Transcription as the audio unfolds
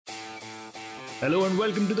Hello and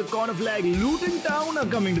welcome to the Corner Flag. Luton Town are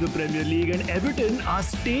coming to the Premier League and Everton are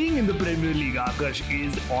staying in the Premier League. Akash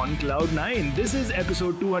is on cloud 9. This is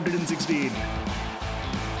episode 216.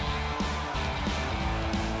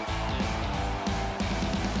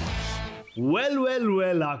 Well,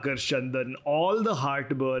 Akash Chandan. All the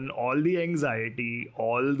heartburn, all the anxiety,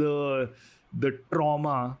 all the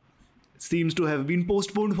trauma seems to have been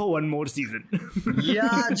postponed for one more season.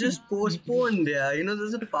 Yeah, just postponed. Yeah,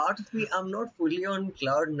 there's a part of me. I'm not fully on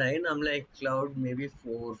cloud 9. I'm like cloud maybe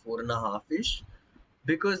 4.5 ish.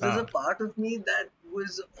 Because there's a part of me that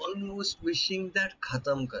was almost wishing that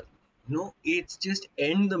khatam kar. It's just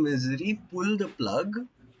end the misery, pull the plug.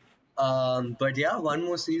 But yeah, one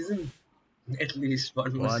more season. At least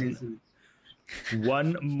one more season.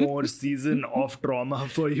 One more season of trauma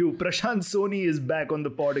for you. Prashant Soni is back on the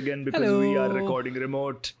pod again because we are recording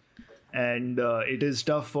remote. And it is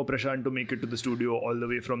tough for Prashant to make it to the studio all the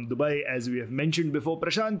way from Dubai, as we have mentioned before.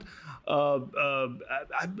 Prashant,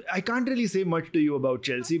 I can't really say much to you about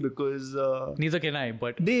Chelsea because... neither can I,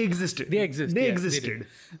 but... They existed. They exist. They yeah, existed.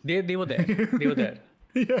 They were there. They were there.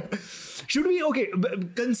 Yeah. Should we,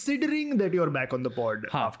 considering that you're back on the pod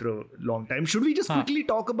after a long time, should we just quickly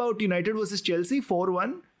talk about United versus Chelsea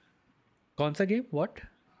 4-1? Kaun sa game? What?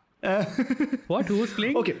 What? Who was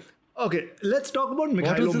playing? Okay, let's talk about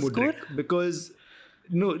Mikhailo Mudryk because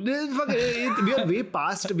we are way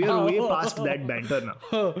past that banter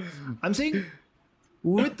now. I'm saying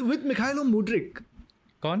with Mikhailo Mudryk,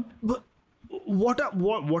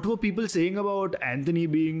 what were people saying about Anthony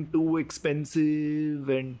being too expensive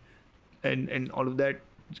and all of that?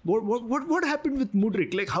 What happened with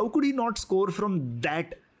Mudryk? Like, how could he not score from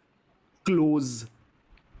that close?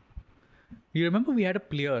 You remember we had a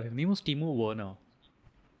player. His name was Timo Werner.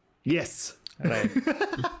 Yes. Right.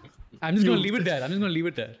 I'm just going to leave it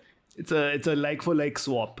there. It's a like for like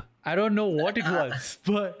swap. I don't know what it was,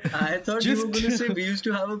 but I thought you were going to say we used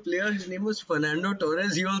to have a player. His name was Fernando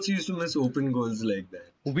Torres. He also used to miss open goals like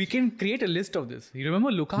that. We can create a list of this. You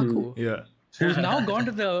remember Lukaku? Yeah. Who's now gone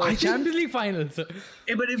to the Champions League finals. But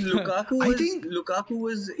if Lukaku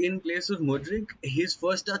was in place of Mudryk, his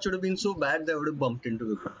first touch would have been so bad that would have bumped into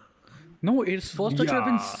the ground. No, his first touch would have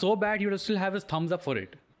been so bad he would still have his thumbs up for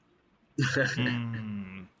it.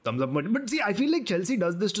 Thumbs up, but see, I feel like Chelsea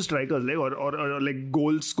does this to strikers, like or like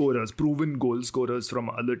goal scorers, proven goal scorers from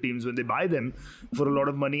other teams when they buy them for a lot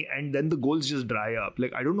of money, and then the goals just dry up.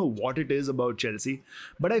 Like, I don't know what it is about Chelsea,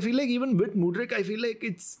 but I feel like even with Mudryk, I feel like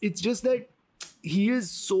it's just that he is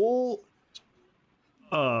so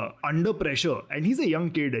under pressure, and he's a young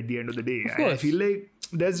kid at the end of the day. I feel like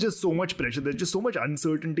there's just so much pressure, there's just so much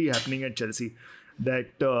uncertainty happening at Chelsea that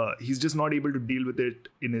he's just not able to deal with it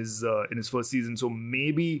in his first season. So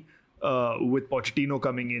maybe with Pochettino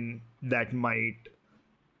coming in, that might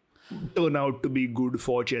turn out to be good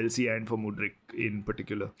for Chelsea and for Mudryk in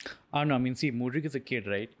particular. I don't know. I mean, see, Mudryk is a kid,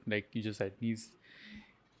 right? Like you just said, he's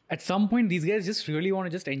at some point these guys just really want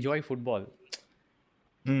to just enjoy football.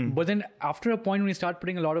 But then after a point when you start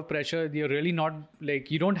putting a lot of pressure, you're really not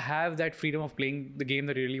like, you don't have that freedom of playing the game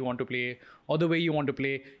that you really want to play or the way you want to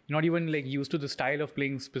play. You're not even like used to the style of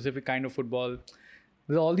playing specific kind of football.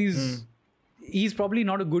 There's all these, he's probably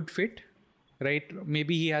not a good fit, right?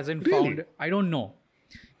 Maybe he hasn't found, I don't know.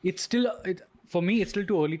 It's still, for me, it's still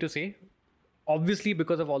too early to say. Obviously,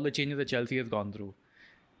 because of all the changes that Chelsea has gone through.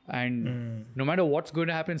 And no matter what's going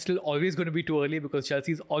to happen, it's still always going to be too early because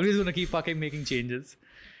Chelsea's always going to keep fucking making changes.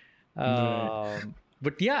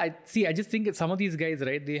 But yeah, I just think that some of these guys,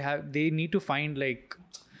 right, they need to find like,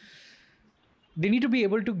 they need to be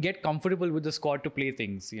able to get comfortable with the squad to play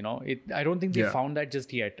things, I don't think they found that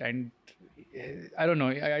just yet. And I don't know,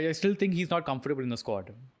 I still think he's not comfortable in the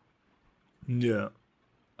squad. Yeah.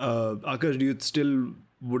 Akash, do you still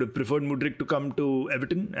would have preferred Mudryk to come to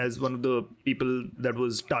Everton as one of the people that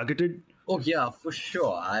was targeted? Oh yeah, for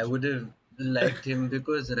sure. I would have liked him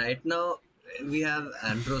because right now we have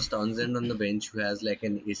Andros Townsend on the bench who has like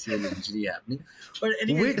an ACL injury happening. But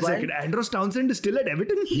anyways, wait a second, Andros Townsend is still at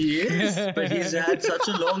Everton? He is, but he's had such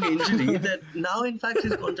a long injury that now in fact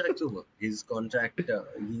his contract's over. His contract,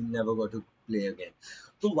 he never got to play again.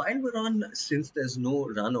 So while we're on, since there's no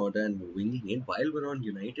run order and we're winging it, while we're on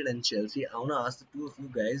United and Chelsea, I want to ask the two of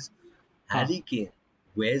you guys, Harry Kane,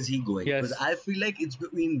 where's he going? Yes. Because I feel like it's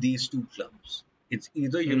between these two clubs. It's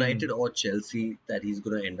either United or Chelsea that he's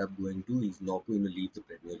going to end up going to. He's not going to leave the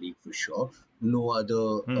Premier League for sure. No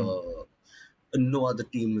other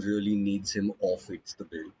team really needs him or fits the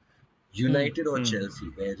bill. United or Chelsea,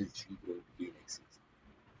 where is he going to be next season?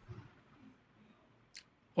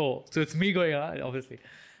 Oh, so it's me going, obviously.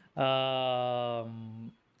 I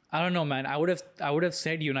don't know, man. I would have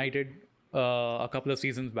said United a couple of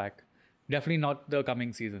seasons back. Definitely not the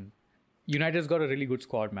coming season. United's got a really good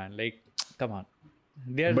squad, man. Like, come on.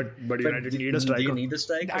 But United need a striker. Do you need a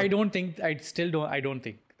striker? I don't think they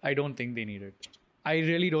need it. I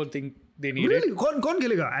really don't think they need it. Really? कौन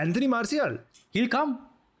खेलेगा? Anthony Martial. He'll come.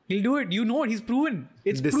 He'll do it. You know it. He's proven.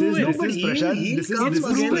 It's This proven. is Prashant. This is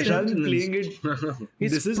Prashant playing it.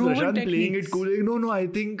 It's This is proven Prashant playing it techniques. cool. No. I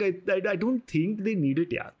don't think they need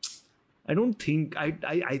it. Yeah. I don't think.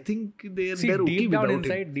 I think they're See, okay deep down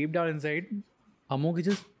without it. inside, Amok is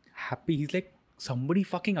just happy. He's like, somebody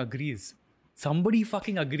fucking agrees.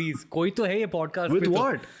 कोई तो है ये podcast With पे तो,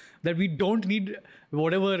 what? that we don't need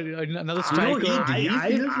whatever another striker.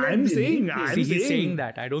 I'm saying. See, he's saying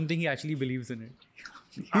that. I don't think he actually believes in it.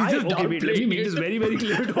 Let me make this very, very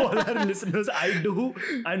clear to all our listeners.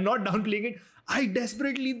 I'm not downplaying it. I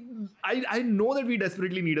know that we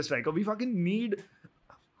desperately need a striker. We fucking need.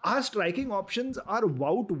 Our striking options are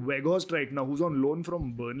Wout Weghorst right now, who's on loan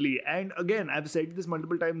from Burnley. And again, I've said this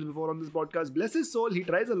multiple times before on this podcast. Bless his soul, he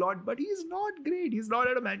tries a lot, but he's not great. He's not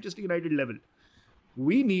at a Manchester United level.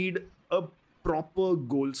 We need a proper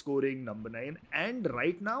goal-scoring number 9. And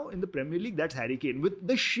right now in the Premier League, that's Harry Kane. With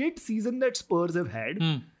the shit season that Spurs have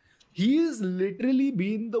had, he has literally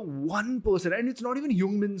been the one person, and it's not even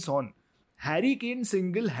Heung-min Son. Harry Kane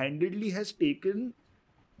single-handedly has taken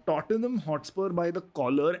Tottenham Hotspur by the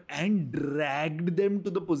collar and dragged them to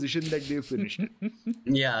the position that they finished.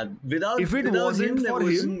 Yeah, without wasn't him, there for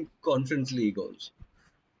wasn't him, Conference League goals.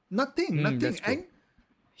 Nothing. And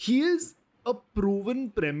he is a proven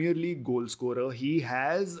Premier League goal scorer. He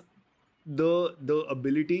has the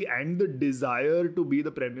ability and the desire to be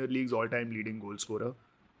the Premier League's all-time leading goal scorer.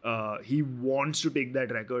 He wants to take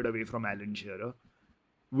that record away from Alan Shearer,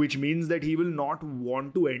 which means that he will not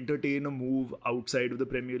want to entertain a move outside of the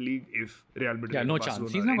Premier League if Real Madrid and Barcelona,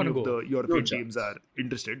 chance. He's not going to go. The European teams are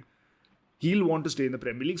interested. He'll want to stay in the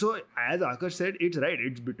Premier League. So as Akash said, it's right.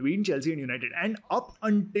 It's between Chelsea and United. And up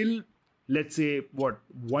until, let's say,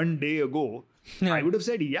 one day ago, I would have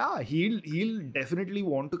said, yeah, he'll definitely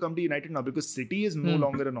want to come to United now because City is no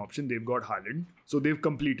longer an option. They've got Haaland. So they've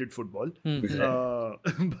completed football.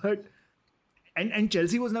 But And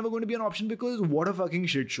Chelsea was never going to be an option because what a fucking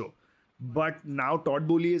shit show. But now Todd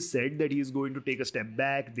Boehly has said that he's going to take a step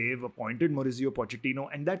back. They've appointed Mauricio Pochettino.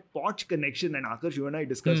 And that Poch connection, and Akash, you and I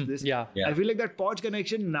discussed this. Yeah. I feel like that Poch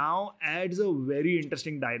connection now adds a very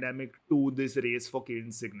interesting dynamic to this race for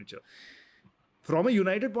Kane's signature. From a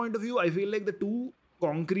United point of view, I feel like the two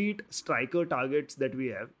concrete striker targets that we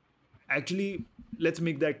have, actually, let's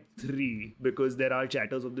make that 3 because there are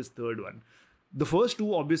chatters of this third one. The first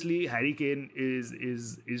two, obviously, Harry Kane is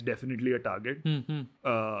definitely a target.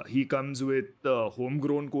 He comes with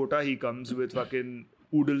homegrown quota. He comes with fucking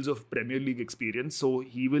oodles of Premier League experience. So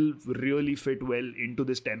he will really fit well into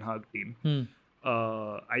this Ten Hag team.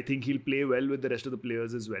 I think he'll play well with the rest of the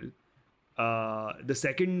players as well. The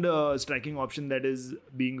second striking option that is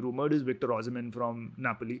being rumored is Victor Osimhen from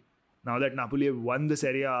Napoli. Now that Napoli have won the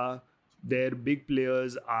Serie A, their big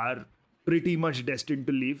players are pretty much destined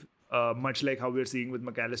to leave. Much like how we're seeing with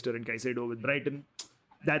McAllister and Caicedo with Brighton.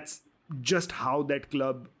 That's just how that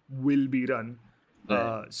club will be run.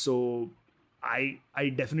 So I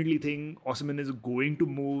definitely think Osimhen is going to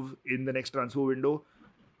move in the next transfer window.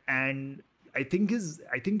 And I think his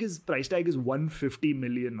price tag is 150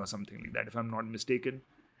 million or something like that, if I'm not mistaken.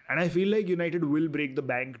 And I feel like United will break the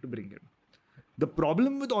bank to bring him. The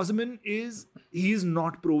problem with Osimhen is he's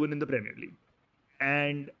not proven in the Premier League.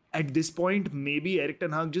 And at this point, maybe Erik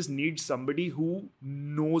ten Hag just needs somebody who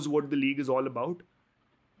knows what the league is all about,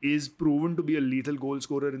 is proven to be a lethal goal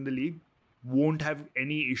scorer in the league, won't have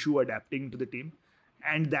any issue adapting to the team.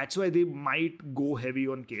 And that's why they might go heavy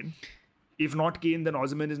on Kane. If not Kane, then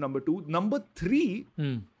Osimhen is number 2. Number 3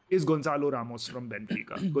 is Gonzalo Ramos from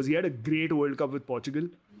Benfica because he had a great World Cup with Portugal.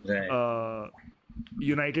 Right.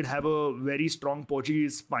 United have a very strong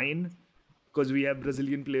Portuguese spine because we have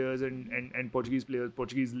Brazilian players and Portuguese players,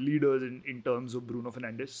 Portuguese leaders in terms of Bruno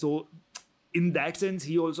Fernandes. So in that sense,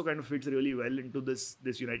 he also kind of fits really well into this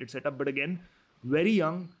United setup. But again, very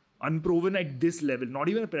young, unproven at this level, not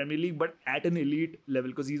even a Premier League, but at an elite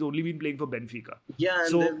level because he's only been playing for Benfica. Yeah, and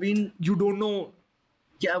so you don't know.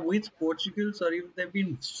 Yeah, with Portugal, there have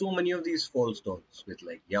been so many of these false starts with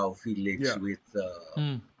like João Felix, with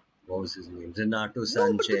what was his name, Renato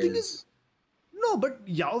Sanchez. No, but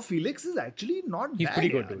João Felix is actually not He's bad. pretty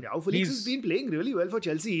good, dude. João Felix has been playing really well for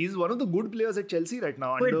Chelsea. He's one of the good players at Chelsea right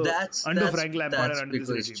now under Frank Lampard and under this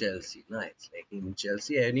regime. That's because Chelsea. No, it's like in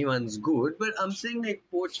Chelsea, anyone's good. But I'm saying like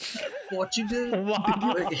Portugal.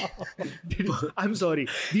 I'm sorry.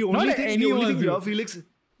 The only thing João Felix...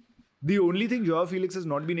 The only thing Joao Felix has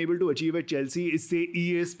not been able to achieve at Chelsea is say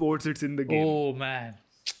EA Sports it's in the game. Oh man.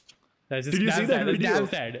 That's just Did you see that video? Damn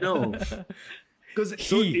sad. No. Because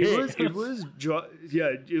it was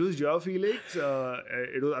Joao Felix,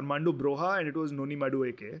 it was Armando Broja, and it was Noni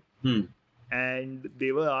Madueke. And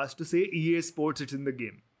they were asked to say EA Sports it's in the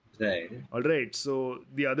game. Right. All right, so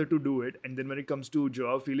the other two do it, and then when it comes to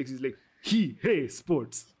Joao Felix, he's like, hey,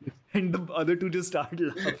 sports. And the other two just start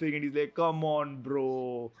laughing, and he's like, come on,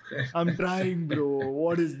 bro. I'm trying, bro.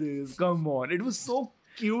 What is this? Come on. It was so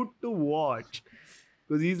cute to watch.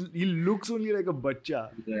 Because he looks only like a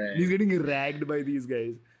bacha. Right. He's getting ragged by these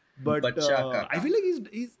guys. But I feel like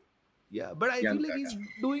he's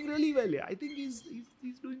doing really well. Yeah, I think he's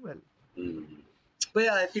doing well. But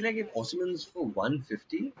yeah, I feel like if Osimhen's for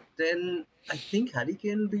 150, then I think Harry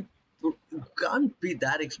Kane can't be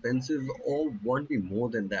that expensive or won't be more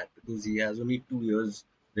than that because he has only 2 years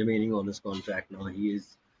remaining on his contract now. He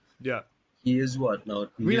is what now?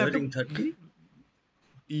 Nearing 30?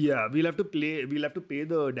 Yeah, we'll have to pay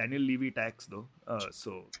the Daniel Levy tax though.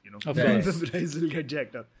 So Of course. the price will get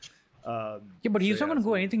jacked up. But he's not going to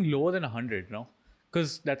go anything lower than 100, no?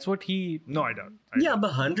 Because that's what he... No, I don't. But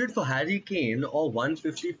 100 for Harry Kane or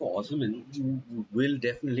 150 for Osimhen, you will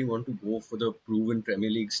definitely want to go for the proven Premier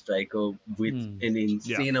League striker with an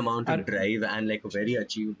insane amount of drive and like a very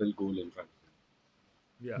achievable goal in front.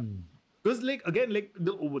 Yeah. Because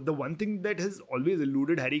the one thing that has always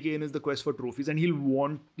eluded Harry Kane is the quest for trophies, and he'll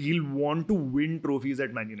want to win trophies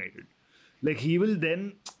at Man United. Like he will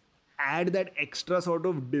then add that extra sort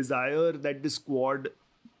of desire that the squad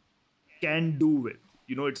can do with.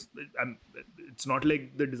 It's not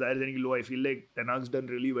like the desire is any low. I feel like Ten Hag's done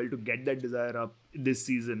really well to get that desire up this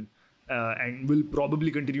season, and will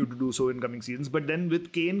probably continue to do so in coming seasons. But then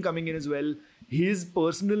with Kane coming in as well, his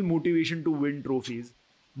personal motivation to win trophies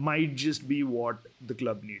might just be what the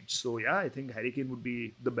club needs. So yeah, I think Harry Kane would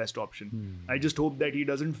be the best option. I just hope that he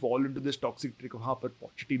doesn't fall into this toxic trick of हाँ पर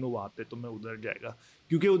Pochettino वहाँ पे तो मैं उधर जाएगा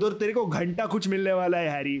क्योंकि उधर तेरे को घंटा कुछ मिलने वाला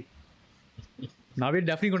है Harry. Now we're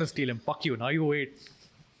definitely going to steal him. Fuck you. Now you wait.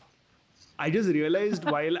 I just realized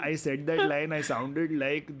while I said that line, I sounded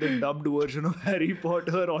like the dubbed version of Harry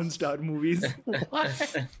Potter on Star Movies.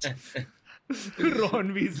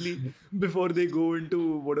 Ron Weasley, before they go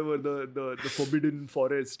into whatever the forbidden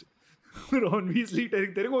forest. Ron Weasley,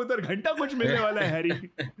 तेरे को उधर घंटा कुछ मिलने वाला है Harry.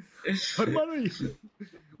 और मानो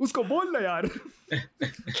उसको बोल ना यार.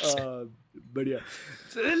 But yeah,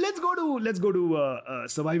 so let's go to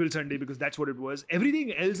Survival Sunday because that's what it was.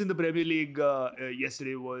 Everything else in the Premier League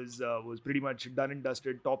yesterday was pretty much done and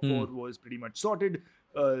dusted. Top four was pretty much sorted.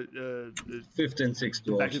 Fifth and sixth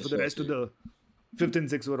battle for the rest of the fifth and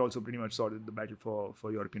sixth were also pretty much sorted. The battle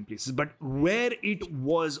for European places, but where it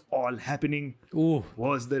was all happening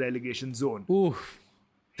was the relegation zone.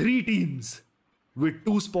 3 teams with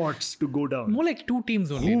 2 spots to go down. More like 2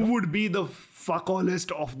 teams only. Who would be the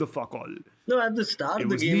fuck-allest of the fuck-all? No, at the start of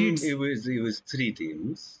the game, Leeds. It was 3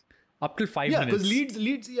 teams. Up till 5 minutes. Yeah, because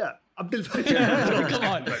Leeds, up till 5 minutes. Come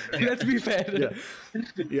on, let's be fair.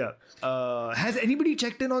 Yeah. Has anybody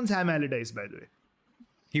checked in on Sam Allardyce, by the way?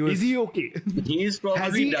 Is he okay? He's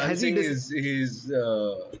probably dancing his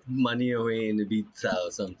money away in Ibiza or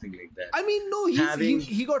something like that. I mean, no,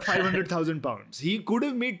 he got £500,000. He could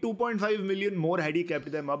have made 2.5 million more had he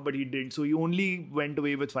kept them up, but he didn't. So he only went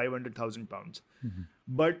away with £500,000.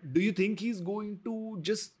 But do you think he's going to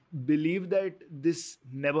just believe that this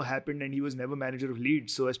never happened and he was never manager of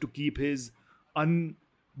Leeds so as to keep his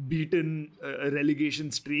unbeaten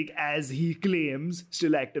relegation streak, as he claims,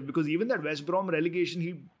 still active? Because even that West Brom relegation,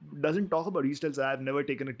 he doesn't talk about. He still says, I've never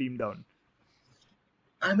taken a team down.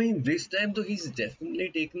 I mean, this time though, he's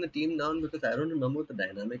definitely taken the team down because I don't remember what the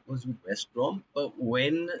dynamic was with West Brom. But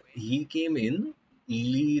when he came in,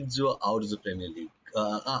 Leeds were out of the Premier League,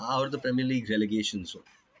 out of the Premier League relegation zone.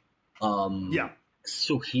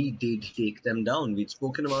 So he did take them down. We'd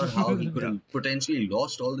spoken about how he could have potentially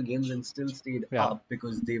lost all the games and still stayed up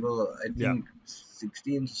because they were, I think,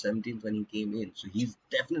 16th, 17th when he came in. So he's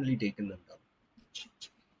definitely taken them down.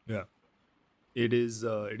 Yeah. It is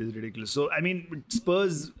ridiculous. So, I mean,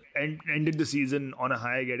 Spurs ended the season on a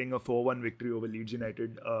high, getting a 4-1 victory over Leeds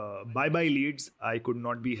United. Bye-bye Leeds. I could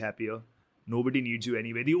not be happier. Nobody needs you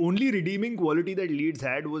anyway. The only redeeming quality that Leeds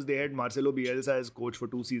had was they had Marcelo Bielsa as coach for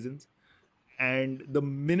 2 seasons. And the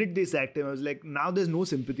minute they sacked him, I was like, now there's no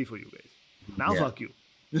sympathy for you guys. Now fuck you.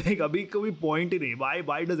 Like, abhi kabhi point in hai.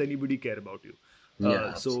 Why does anybody care about you?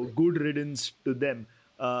 So good riddance to them.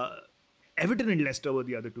 Everton and Leicester were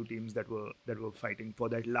the other 2 teams that were fighting for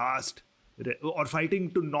that last, or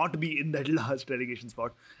fighting to not be in that last relegation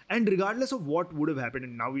spot. And regardless of what would have happened,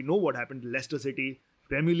 and now we know what happened, Leicester City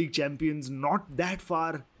Premier League champions not that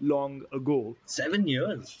far long ago 7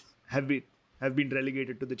 years. have been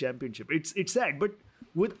relegated to the Championship. It's sad, but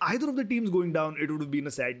with either of the teams going down, it would have been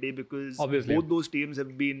a sad day because Obviously. both those teams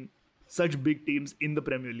have been such big teams in the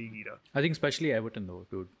Premier League era. I think especially Everton though,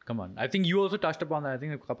 dude. Come on. I think you also touched upon that. I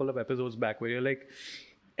think a couple of episodes back where you're like,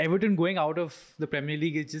 Everton going out of the Premier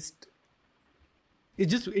League is it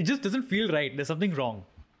just doesn't feel right. There's something wrong.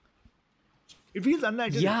 It feels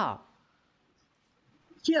unnatural. Yeah.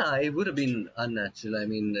 Yeah, it would have been unnatural. I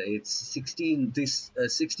mean, it's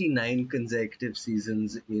 69 consecutive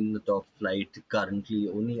seasons in the top flight. Currently,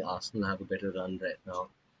 only Arsenal have a better run right now.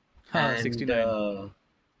 69.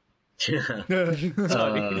 Yeah.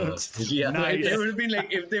 Yeah, Nice. it would have been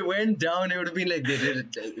like if they went down, it would have been like they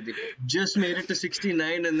just made it to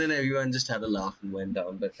 69 and then everyone just had a laugh and went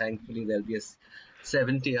down. But thankfully, there'll be a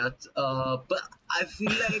 70th. But I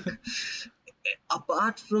feel like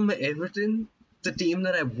apart from Everton, the team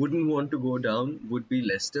that I wouldn't want to go down would be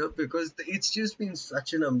Leicester because it's just been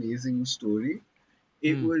such an amazing story.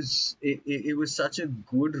 It was such a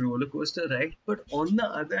good roller coaster ride. But on the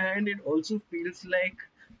other hand, it also feels like,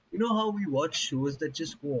 you know how we watch shows that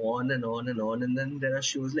just go on and on and on, and then there are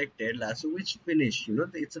shows like Ted Lasso which finish. You know,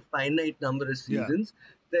 it's a finite number of seasons.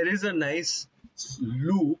 There is a nice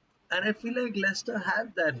loop, and I feel like Leicester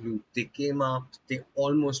had that loop. They came up, they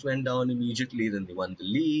almost went down immediately, then they won the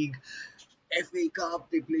league, FA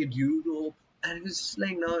Cup, they played Europe, and it was just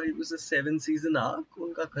like now it was a 7-season arc.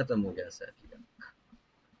 Unka khatam ho gaya sadly.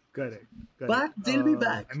 Correct. But they'll be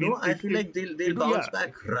back. I feel like they'll bounce yeah.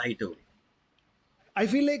 back right away. I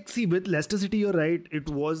feel like, see, with Leicester City, you're right. It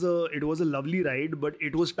was a lovely ride, but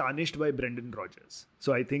it was tarnished by Brendan Rodgers.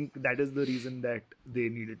 So I think that is the reason that they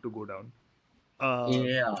needed to go down.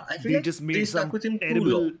 Yeah, I feel They like just made they some stuck with him too terrible.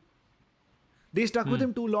 long. They stuck with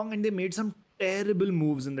him too long, and they made some terrible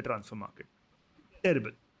moves in the transfer market.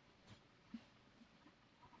 Terrible.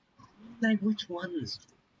 Like which ones?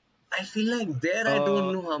 I feel like I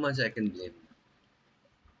don't know how much I can blame.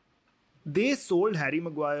 They sold Harry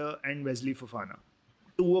Maguire and Wesley Fofana.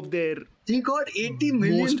 Two of their They got 80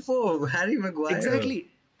 million for Harry Maguire.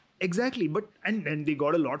 Exactly. But and they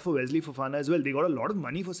got a lot for Wesley Fofana as well. They got a lot of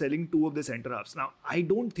money for selling two of their centre halves. Now, I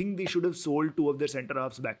don't think they should have sold two of their centre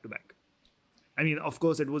halves back to back. I mean, of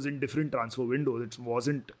course, it was in different transfer windows. It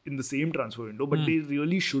wasn't in the same transfer window, but they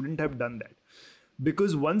really shouldn't have done that.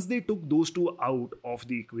 Because once they took those two out of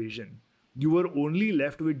the equation, you were only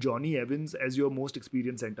left with Johnny Evans as your most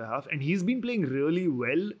experienced centre half. And he's been playing really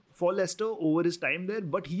well for Leicester over his time there,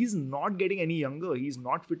 but he's not getting any younger. He's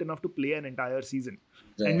not fit enough to play an entire season.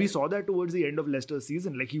 Yeah. And we saw that towards the end of Leicester's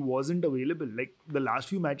season. Like, he wasn't available. Like, the last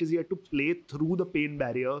few matches, he had to play through the pain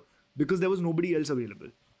barrier because there was nobody else available.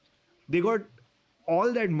 They got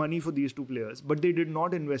all that money for these two players, but they did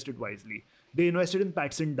not invest it wisely. They invested in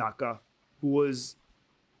Patson Daka, who was,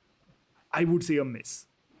 I would say, a miss.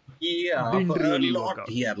 Yeah, Didn't really work out.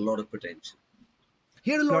 He had a lot of potential.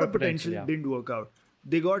 He had a lot of potential, yeah. Didn't work out.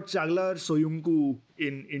 They got Chaglar Soyuncu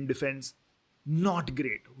in defense. Not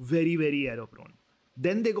great. Very, very error prone.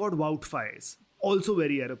 Then they got Wout Faes. Also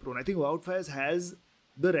very error prone. I think Wout Faes has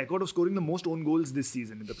the record of scoring the most own goals this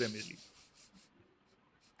season in the Premier League.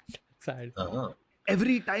 Sad.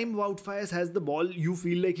 Every time Wout Faes has the ball, you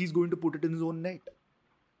feel like he's going to put it in his own net.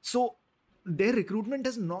 So their recruitment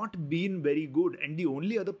has not been very good, and the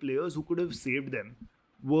only other players who could have saved them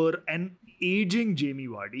were an aging Jamie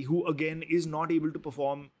Vardy, who again is not able to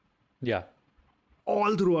perform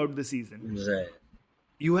all throughout the season. Right.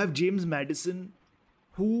 You have James Maddison,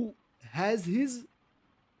 who has his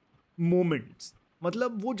moments.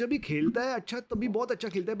 मतलब वो जब भी खेलता है अच्छा तभी बहुत अच्छा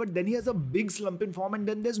खेलता है, but then he has a big slump in form and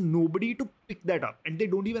then there's nobody to pick that up, and they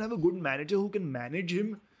don't even have a good manager who can manage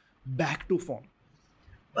him back to form.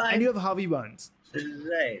 And you have Harvey Barnes.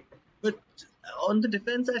 Right. But on the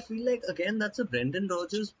defense, I feel like, again, that's a Brendan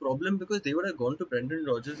Rodgers problem, because they would have gone to Brendan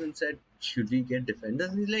Rodgers and said, should we get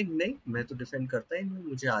defenders? And he's like, नहीं, मैं तो defend करता ही नहीं,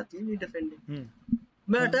 मुझे आती ही नहीं defending.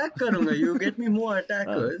 मैं attack करूँगा, you get me more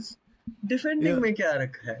attackers. Defending में क्या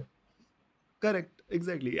रखा है? Correct,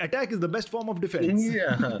 exactly. Attack is the best form of defense.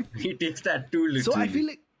 Yeah, he takes that too literally. So I feel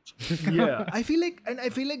like, I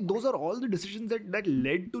feel like those are all the decisions that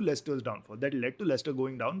led to Leicester's downfall, that led to Leicester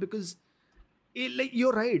going down, because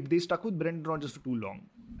you're right, they stuck with Brendan Rodgers for too long.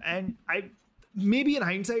 And maybe in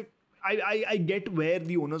hindsight, I get where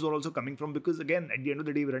the owners are also coming from, because again, at the end of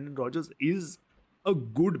the day, Brendan Rodgers is a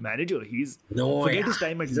good manager. Forget his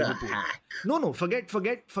time at Liverpool. No,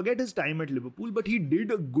 forget his time at Liverpool, but he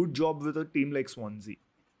did a good job with a team like Swansea.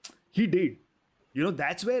 He did. You know,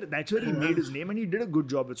 that's where he made his name, and he did a good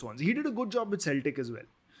job with Swansea. He did a good job with Celtic as well.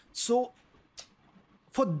 So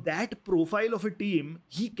for that profile of a team,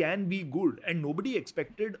 he can be good. And nobody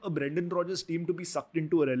expected a Brendan Rodgers team to be sucked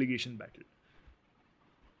into a relegation battle.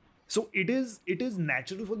 So it is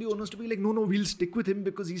natural for the owners to be like, no, we'll stick with him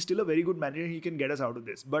because he's still a very good manager and he can get us out of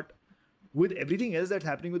this. But with everything else that's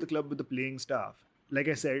happening with the club, with the playing staff, like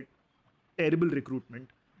I said, terrible recruitment.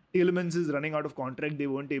 Tielemans is running out of contract. They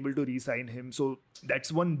weren't able to re-sign him. So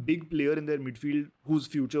that's one big player in their midfield whose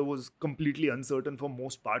future was completely uncertain for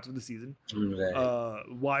most parts of the season. Right.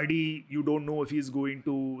 Vardy, you don't know if he's going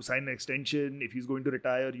to sign an extension, if he's going to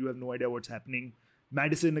retire. You have no idea what's happening.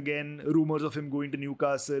 Madison, again, rumors of him going to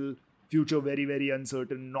Newcastle. Future very, very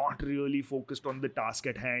uncertain. Not really focused on the task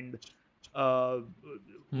at hand.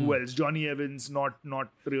 Who else? Johnny Evans, not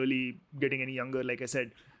really getting any younger, like I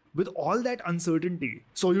said. With all that uncertainty,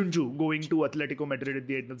 Soyuncu going to Atletico Madrid at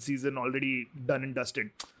the end of the season, already done and dusted.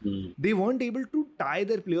 They weren't able to tie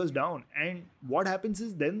their players down. And what happens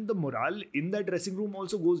is then the morale in that dressing room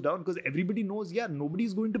also goes down because everybody knows,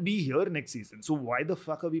 nobody's going to be here next season. So why the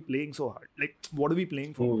fuck are we playing so hard? Like, what are we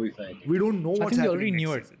playing for? We don't know what's happening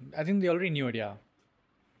next season. I think they already knew it, yeah.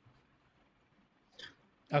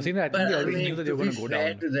 I've seen that. I think they already knew that they were going to go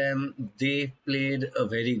down. To them, they played a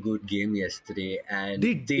very good game yesterday, and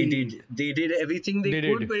they did everything they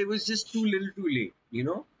could, but it was just too little, too late. You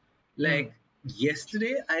know, like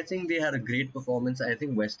yesterday, I think they had a great performance. I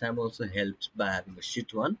think West Ham also helped by having a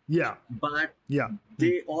shit one. Yeah, but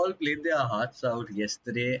they all played their hearts out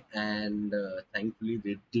yesterday, and thankfully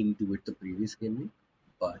they didn't do it the previous game.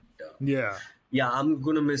 But I'm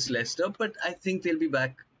gonna miss Leicester, but I think they'll be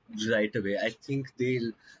back right away. I think they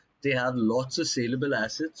have lots of saleable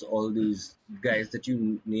assets. All these guys that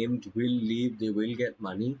you named will leave. They will get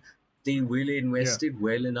money. They will invest it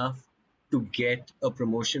well enough to get a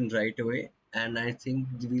promotion right away. And I think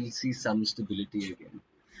we'll see some stability again.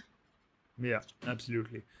 Yeah,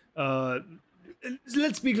 absolutely.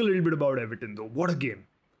 Let's speak a little bit about Everton though. What a game.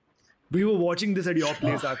 We were watching this at your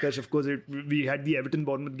place, Akash. Of course, we had the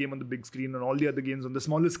Everton-Bournemouth game on the big screen and all the other games on the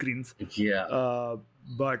smaller screens. Yeah.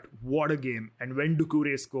 But what a game. And when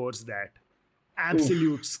Doucouré scores that,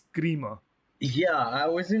 absolute screamer. Yeah, I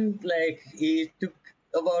wasn't like, it took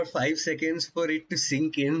about 5 seconds for it to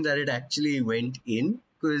sink in that it actually went in.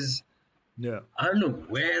 Because I don't know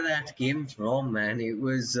where that came from, man. It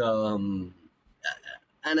was... and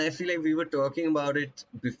I feel like we were talking about it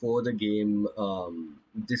before the game,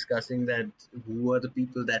 discussing that who are the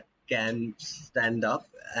people that can stand up,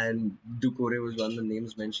 and Doucouré was one of the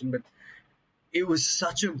names mentioned, but it was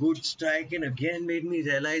such a good strike and again made me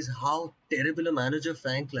realize how terrible a manager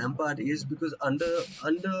Frank Lampard is, because under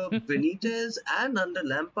Benitez and under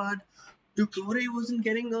Lampard, Doucouré wasn't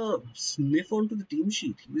getting a sniff onto the team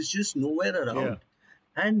sheet. He was just nowhere around. Yeah.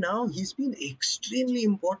 And now he's been extremely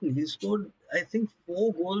important. He's scored, I think,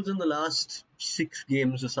 4 goals in the last 6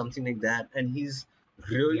 games or something like that. And he's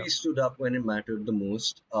really stood up when it mattered the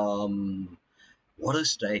most. What a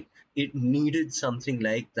strike. It needed something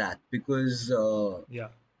like that because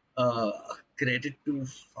credit to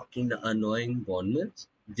fucking annoying Bournemouth.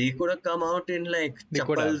 They could have come out in like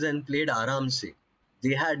chappals and played aram se.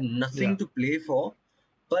 They had nothing to play for.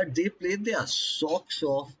 But they played their socks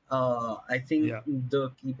off. I think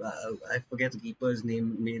the keeper, I forget the keeper's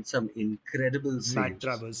name, made some incredible saves. Matt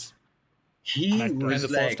Travers. He was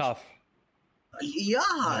in the like, first half.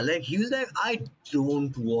 Like he was like, I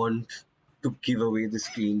don't want to give away this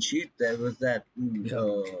clean sheet. There was that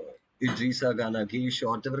Idrissa Gana Gay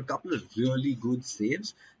shot. There were a couple of really good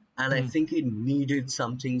saves. And I think it needed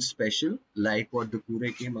something special, like what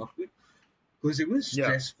Doucouré came up with. Because it was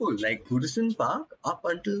stressful. Like Goodison Park, up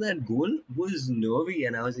until that goal, was nervy,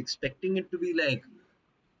 and I was expecting it to be like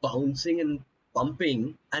bouncing and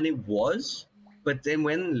pumping, and it was. But then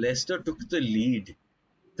when Leicester took the lead,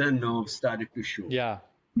 the nerves started to show. Yeah.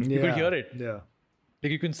 You could hear it. Yeah.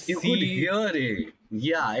 Like you could could hear it.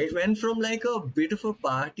 Yeah, it went from like a bit of a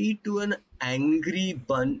party to an angry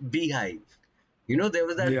beehive. You know, there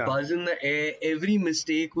was that buzz in the air. Every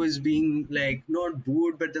mistake was being like not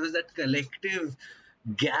booed, but there was that collective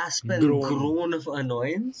gasp and groan of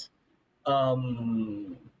annoyance.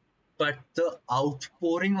 But the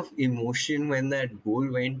outpouring of emotion when that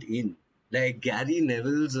goal went in, like Gary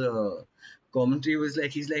Neville's commentary was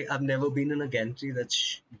like, he's like, I've never been in a gantry that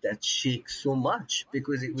shakes so much,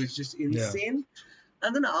 because it was just insane. Yeah.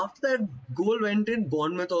 And then after that goal went in,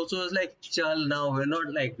 Bournemouth also was like, chal, now we're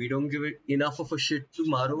not like, we don't give it enough of a shit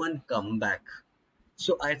tomorrow and come back.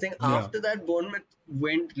 So I think after that, Bournemouth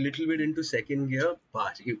went a little bit into second gear,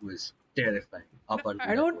 but it was terrifying up until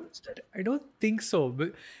I don't think so.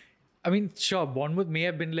 But, I mean, sure, Bournemouth may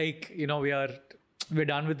have been like, you know, we're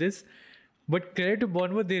done with this. But credit to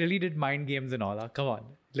Bournemouth, they really did mind games and all. Come on,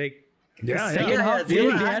 like Yeah, second yeah. half, They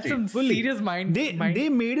had some serious mind. They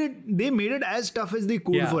made it as tough as they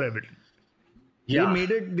could for Everton. Yeah.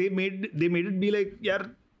 They made it be like, yeah,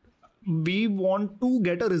 we want to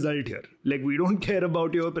get a result here. Like, we don't care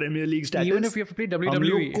about your Premier League status. Even if you have to play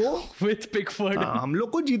WWE with Pickford. हम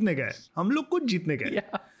लोग को जीतने का है.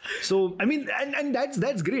 So I mean, and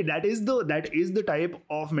that's great. That is the type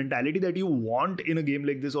of mentality that you want in a game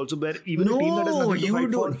like this also, where even a team that has nothing to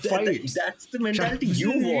fight for fights. That's the mentality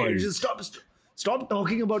you want. Just stop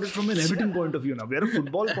talking about it from an Everton point of view now. We're a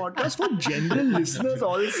football podcast for general listeners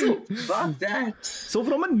also. Fuck that. So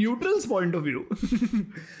from a neutral's point of view,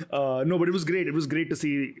 no, but it was great. It was great to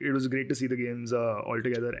see. It was great to see the games all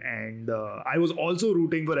together. And I was also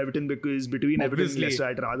rooting for Everton because between Everton and Leicester,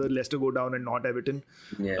 I'd rather Leicester go down and not Everton.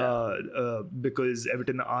 Yeah. Because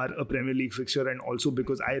Everton are a Premier League fixture, and also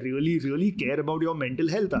because I really, really care about your mental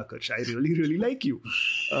health, Akash. I really, really like you.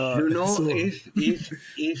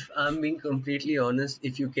 If I'm being completely honest,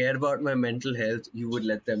 if you care about my mental health, you would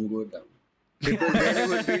let them go down. Because then it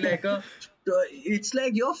would be like it's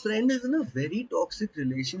like your friend is in a very toxic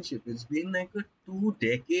relationship. It's been like a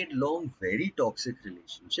 2-decade-long, very toxic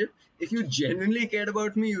relationship. If you genuinely cared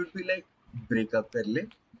about me, you'd be like, break up kar le,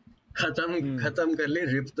 khatam kar le,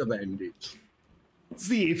 rip the bandage.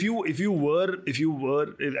 See, if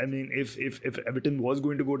Everton was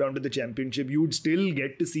going to go down to the Championship, you'd still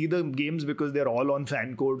get to see the games because they're all on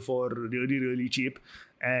fan code for really, really cheap.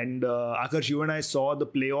 And Akash, you and I saw the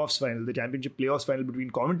playoffs final, the Championship playoffs final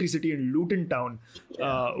between Coventry City and Luton Town,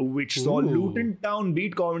 which saw Luton Town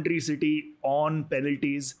beat Coventry City on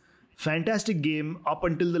penalties. Fantastic game up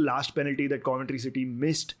until the last penalty that Coventry City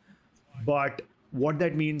missed. But what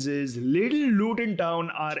that means is little Luton Town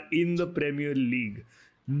are in the Premier League.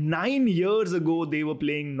 9 years ago, they were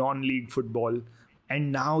playing non-league football,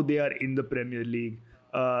 and now they are in the Premier League.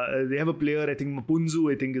 They have a player, I think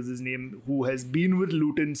Mapunzu, I think is his name, who has been with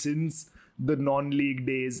Luton since the non-league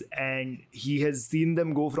days, and he has seen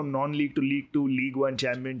them go from non-league to League 2, League 1,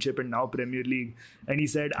 Championship, and now Premier League. And he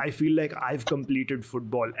said, I feel like I've completed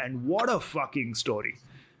football. And what a fucking story.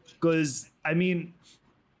 Because, I mean,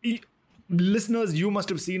 listeners, you must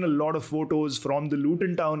have seen a lot of photos from the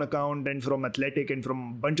Luton Town account and from Athletic and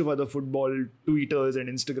from a bunch of other football tweeters and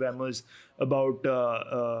Instagrammers about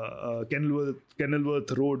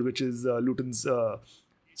Kenilworth Road, which is Luton's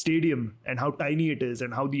stadium, and how tiny it is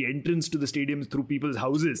and how the entrance to the stadium is through people's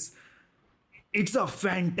houses. It's a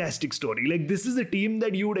fantastic story. Like, this is a team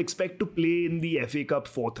that you would expect to play in the FA Cup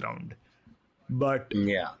 4th round. But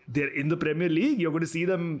they're in the Premier League. You're going to see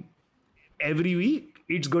them every week.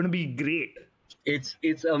 It's going to be great.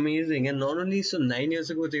 It's amazing. And not only so 9 years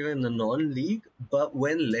ago they were in the non-league, but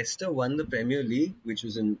when Leicester won the Premier League, which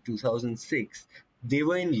was in 2006, they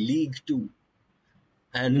were in League 2.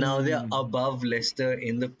 And now they're above Leicester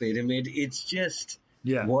in the pyramid. It's just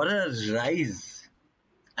what a rise.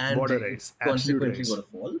 And what a rise. Consequently what a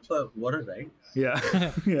fall, but what a rise. Yeah.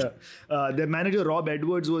 Their manager Rob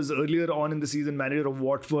Edwards was earlier on in the season manager of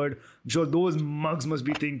Watford. I'm sure those mugs must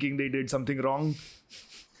be thinking they did something wrong.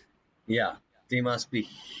 Yeah, they must be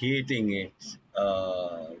hating it.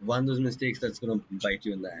 One of those mistakes that's going to bite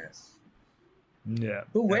you in the ass. Yeah.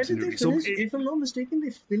 But where did they finish? If I'm not mistaken, they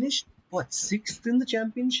finished, 6th in the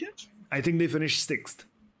Championship? I think they finished 6th.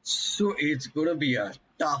 So it's going to be a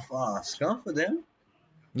tough ask for them.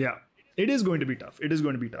 Yeah. It is going to be tough.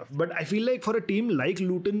 But I feel like for a team like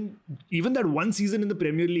Luton, even that one season in the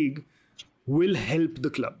Premier League will help the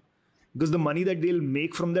club. Because the money that they'll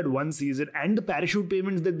make from that one season and the parachute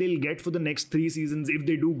payments that they'll get for the next 3 seasons if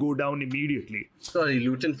they do go down immediately. Sorry,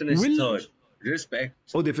 Luton finished 3rd. Respect.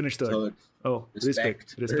 Oh, they finished 3rd. Oh,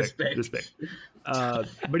 respect.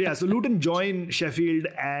 But yeah, so Luton join Sheffield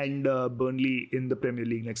and Burnley in the Premier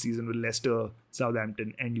League next season with Leicester,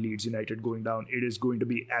 Southampton and Leeds United going down. It is going to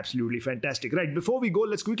be absolutely fantastic. Right, before we go,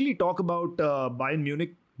 let's quickly talk about Bayern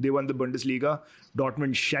Munich. They won the Bundesliga.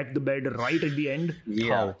 Dortmund shat the bed right at the end.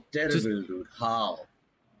 Yeah, how? Terrible, dude. How?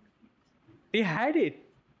 They had it.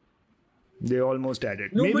 They almost had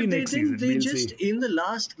it. No, Maybe but next season. We'll see. In the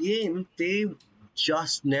last game, they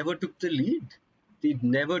just never took the lead. They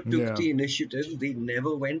never took the initiative. They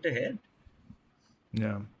never went ahead.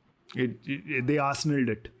 Yeah. They Arsenal'd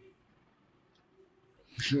it.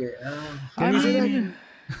 Yeah.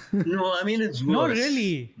 No, I mean, it's worse. Not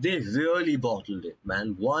really. They really bottled it,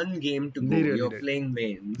 man. One game to go. You're playing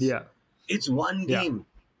mains. Yeah. It's one game.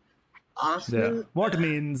 Arsenal. Yeah. What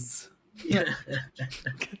means? Yeah.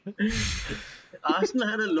 Arsenal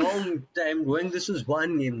had a long time going. This was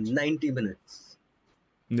one game, 90 minutes.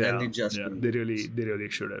 And they just couldn't. They really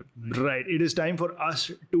should have. Right. It is time for us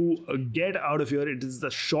to get out of here. It is a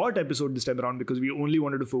short episode this time around because we only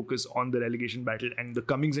wanted to focus on the relegation battle and the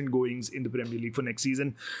comings and goings in the Premier League for next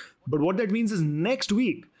season. But what that means is next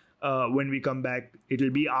week, when we come back,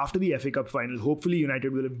 it'll be after the FA Cup final. Hopefully,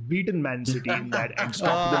 United will have beaten Man City in that and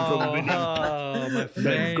stopped them from winning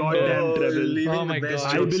that goddamn treble. Oh my God!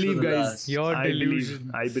 I believe, guys. Your delusion.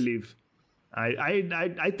 I believe.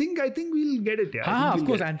 I think we'll get it. हाँ, of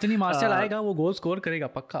course. Anthony Martial आएगा, वो goal score करेगा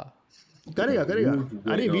पक्का. करेगा.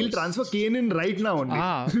 अरे, we'll transfer Kane in right now only.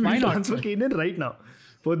 Why not? Transfer Kane in right now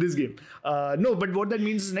for this game. No, but what that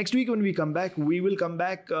means is next week when we come back, we will come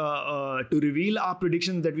back to reveal our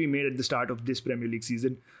predictions that we made at the start of this Premier League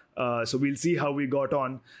season. So we'll see how we got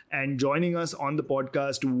on. And joining us on the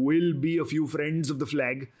podcast will be a few friends of the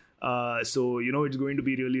flag. So, it's going to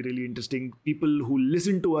be really, really interesting. People who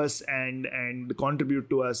listen to us and contribute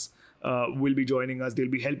to us will be joining us.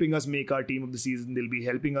 They'll be helping us make our team of the season. They'll be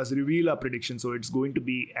helping us reveal our predictions. So it's going to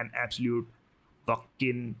be an absolute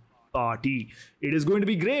fucking party. It is going to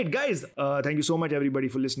be great, guys. Thank you so much, everybody,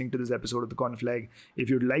 for listening to this episode of The Corner Flag.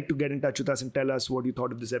 If you'd like to get in touch with us and tell us what you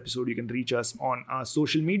thought of this episode, you can reach us on our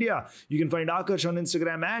social media. You can find Akarsh on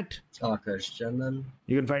Instagram at Akarsh Chandan.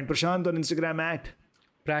 You can find Prashant on Instagram at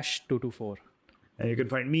Prash224. And you can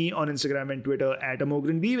find me on Instagram and Twitter at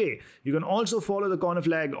AmogranDive. You can also follow The Corner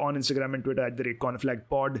Flag on Instagram and Twitter at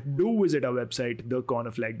 @CornerFlagPod. Do visit our website,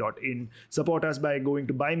 thecornerflag.in. Support us by going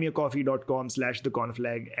to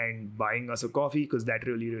buymeacoffee.com/thecornerflag and buying us a coffee because that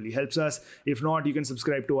really, really helps us. If not, you can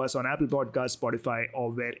subscribe to us on Apple Podcasts, Spotify,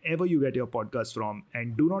 or wherever you get your podcasts from.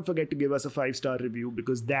 And do not forget to give us a 5-star review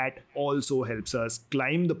because that also helps us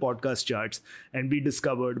climb the podcast charts and be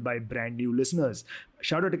discovered by brand new listeners.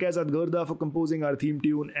 Shout out to Kaizad Gurda for composing our theme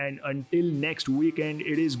tune. And until next weekend,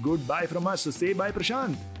 it is goodbye from us. So say bye,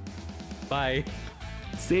 Prashant. Bye.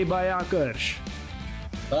 Say bye, Akarsh.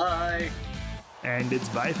 Bye. And it's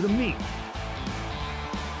bye from me.